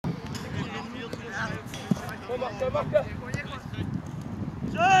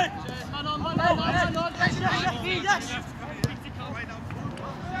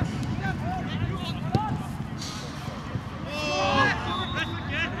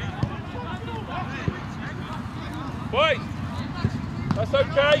Boys, that's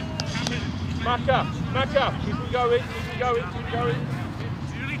okay. Macca, keep it going, keep it going, keep it going.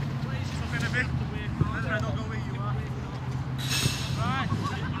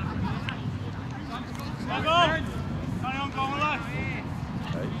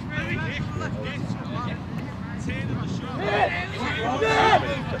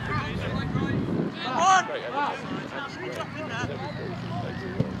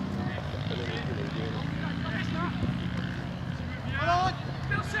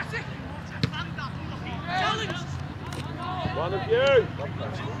 One of you.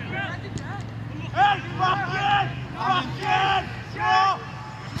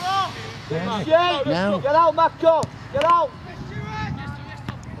 Hey, Now. get out, Marco! Get out!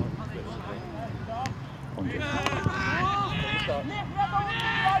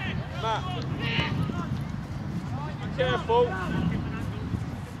 Matt, be careful.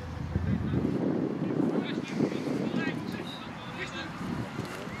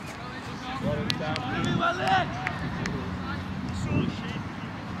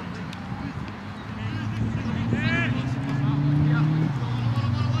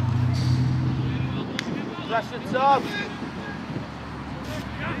 Pressure top!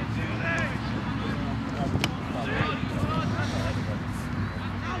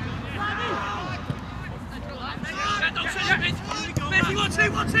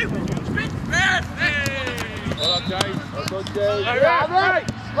 Well done, James. Well done, James. Hey,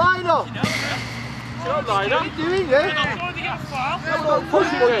 Line up! Good line up. What are you doing there? Don't push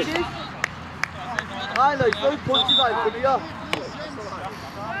punches. I know, don't punches like from here.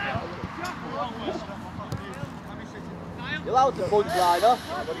 You're allowed to punch, Liner.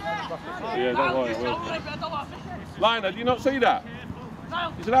 Yeah, don't worry, I will. Liner, do you not see that?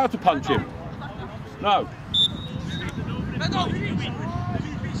 He's allowed to punch him. No.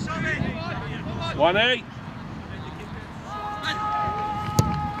 1-8.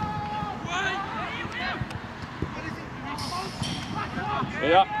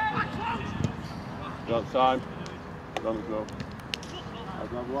 Yeah. Got time. Run as well.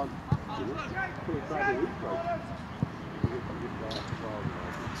 That's another one.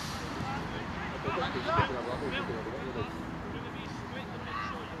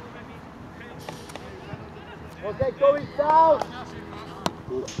 Okay, going down.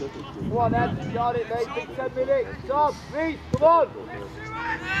 Come on, Ed, you got it, mate. Take 10 minutes. Tom, Reece, come on.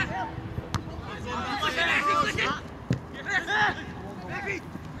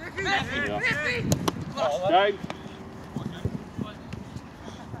 James.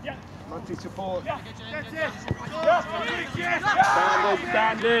 Monty support.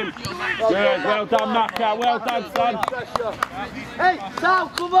 Stand him. Good, well done, Macca. Well done, son. Hey, Sal,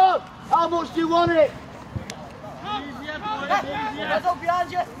 come on. How much do you want it? Head up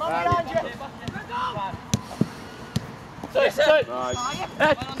behind you. Man behind you. Nice. Head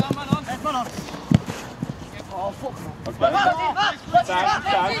on. Oh, fuck. Okay.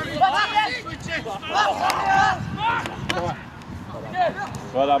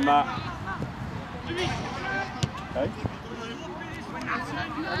 Well done, Matt. Okay.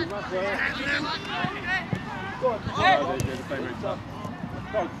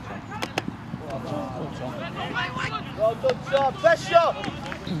 Well done, Tom. Pressure.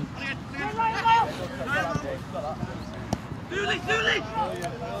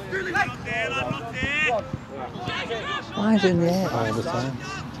 Why is it in the air all the time?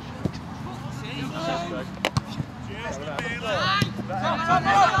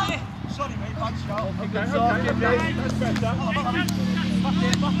 Sorry, mate, bad shot.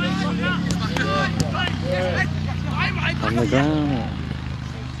 On the ground.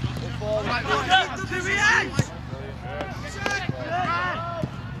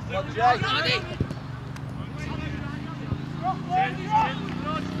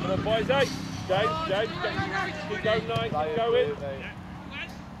 Come on, boys, hey. James, keep going, nice, keep going.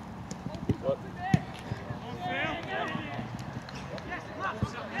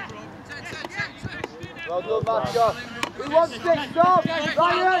 Well done, Matcha. Who wants this stop?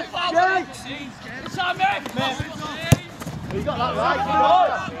 Ryan, Jake. It's on me. You got that right.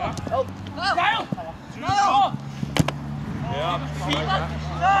 Help. No.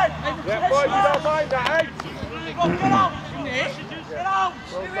 Yeah, boys, you don't mind that, eh? Get out. Get out.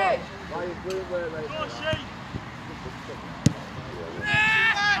 Well done. Ryan, brilliant work, mate.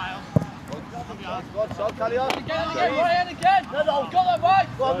 Go on, Sol, carry on. Again, Ryan, again. No, Got that right.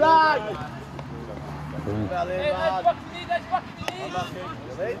 Go on, Ryan. Well in, lad.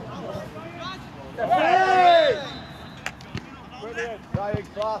 Brilliant. Right,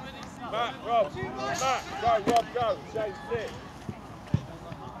 class. Matt, Rob. Matt, go, Rob, go. Shane, sit.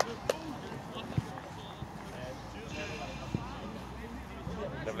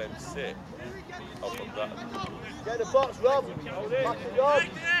 Never let him sit. I'll put that. Get the box, Rob. Back to Rob.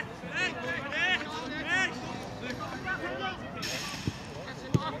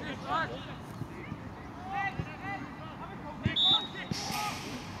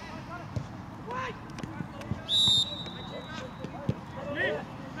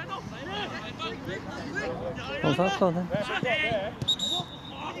 What's that for then?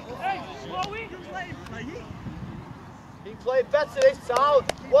 He played better this time.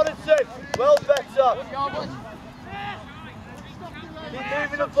 Warrington, well better. Keep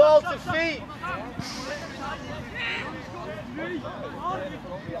moving the ball to feet.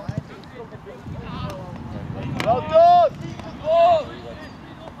 Well done.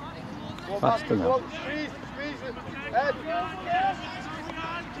 Faster now. Squeeze it. Head.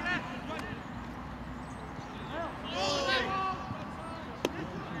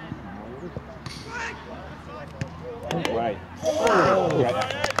 Right.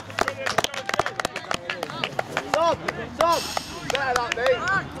 Stop! Better that, mate.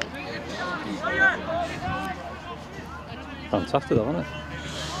 Fantastic though, isn't it?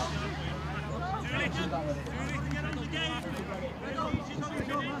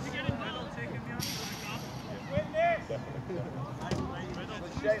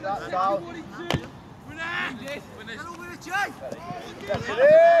 Shake that down. Get it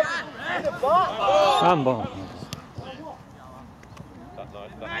in! In the box! Handball. That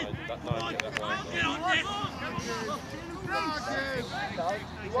nice, get that line.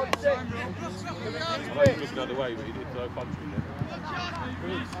 He wants it. I know he was looking the other way, but he did throw punch in there.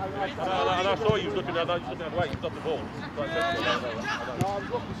 And I saw you looking the other way, you stopped the ball. No, I was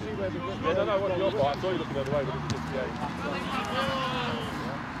looking to see where the good Yeah, no, what your fault. I saw you looking the other way, but it was just, yeah.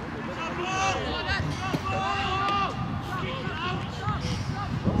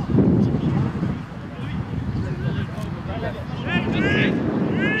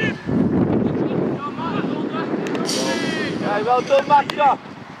 Hey, well done, Master.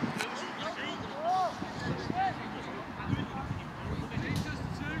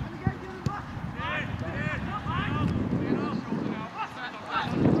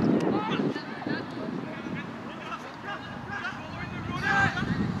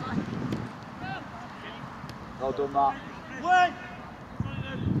 Well done, Matt.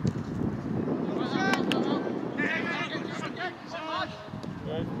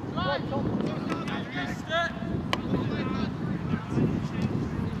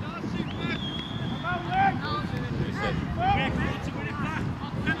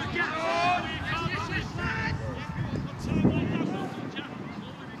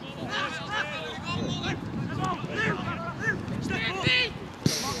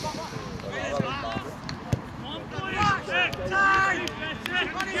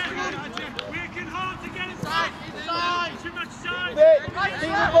 Keep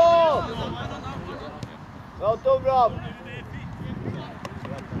the ball. Well done, Rob.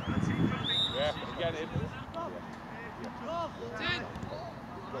 Yeah, get him.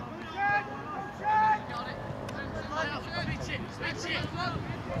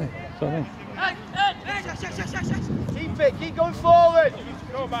 Sorry. Keep it, keep going forward.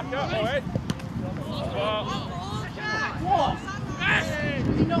 Go back up, Owen. What?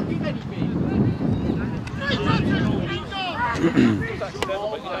 Did he not give anything?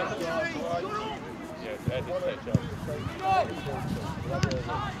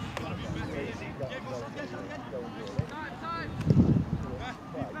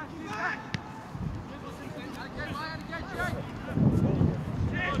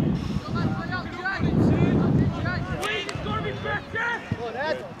 Go on,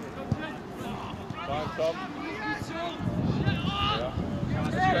 Ed. Fine, Tom.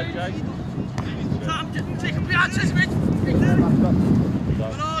 Tom, take him behind 6 minutes. We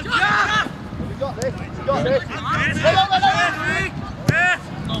got this, we got this.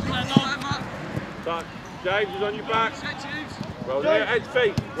 James is on your back. Roll there, Ed's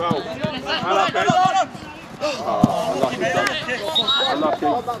feet. Roll. Unlucky. Unlucky.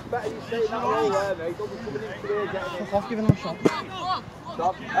 Oh, that's better you stay in that roll there, mate. Don't be coming into here getting it. I've given him a shot.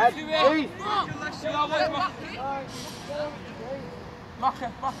 Stop. Ed, please.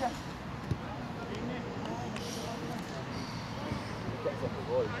 Marker.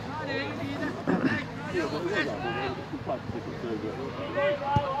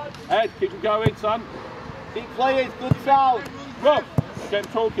 Ed, keep it going, son. Keep playing, good sound. Rob, get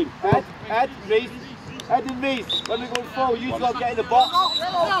him talking. Ed, Reese. Head and knees. When we're going forward, you got to get in the box. No,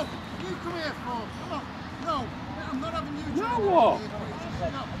 you come here, Paul. Come on. No, I'm not having you. No, what?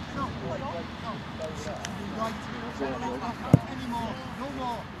 No. Anymore. No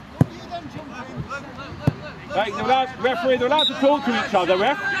more. Don't you then jump in. Hey, referee, they're allowed to talk to each other,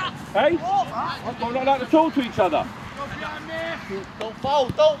 ref. Hey? They're not allowed to talk to each other. Don't foul,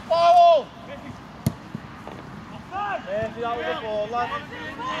 don't foul! There's the other ball, lad.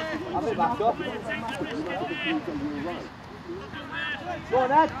 Have it back up. Go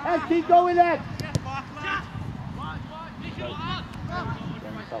on, Ed. Ed, keep going, Ed.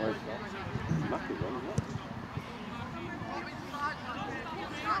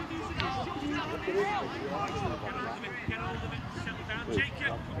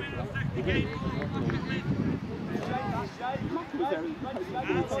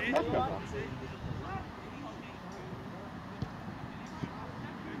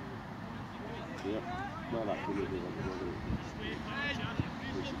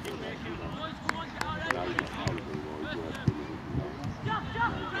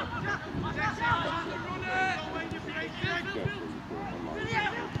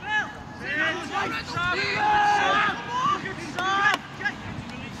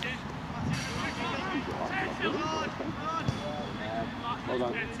 Hold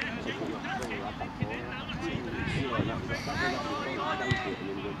on.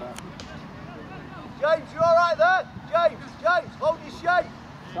 James, you all right there? James, hold your shape.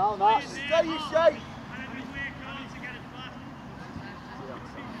 Sound that. Stay your shape.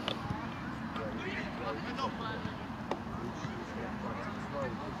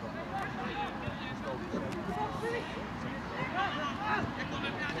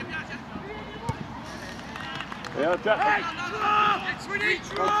 Yeah, Jack.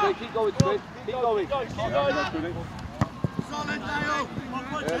 Keep going, Chris. Keep going.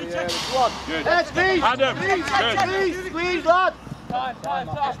 Good. Adam. Squeeze, lad. We're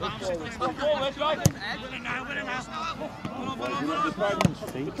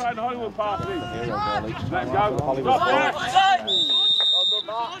trying to hold past it. Let's go. Stop there.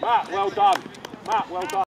 Matt, well done. Matt, well done.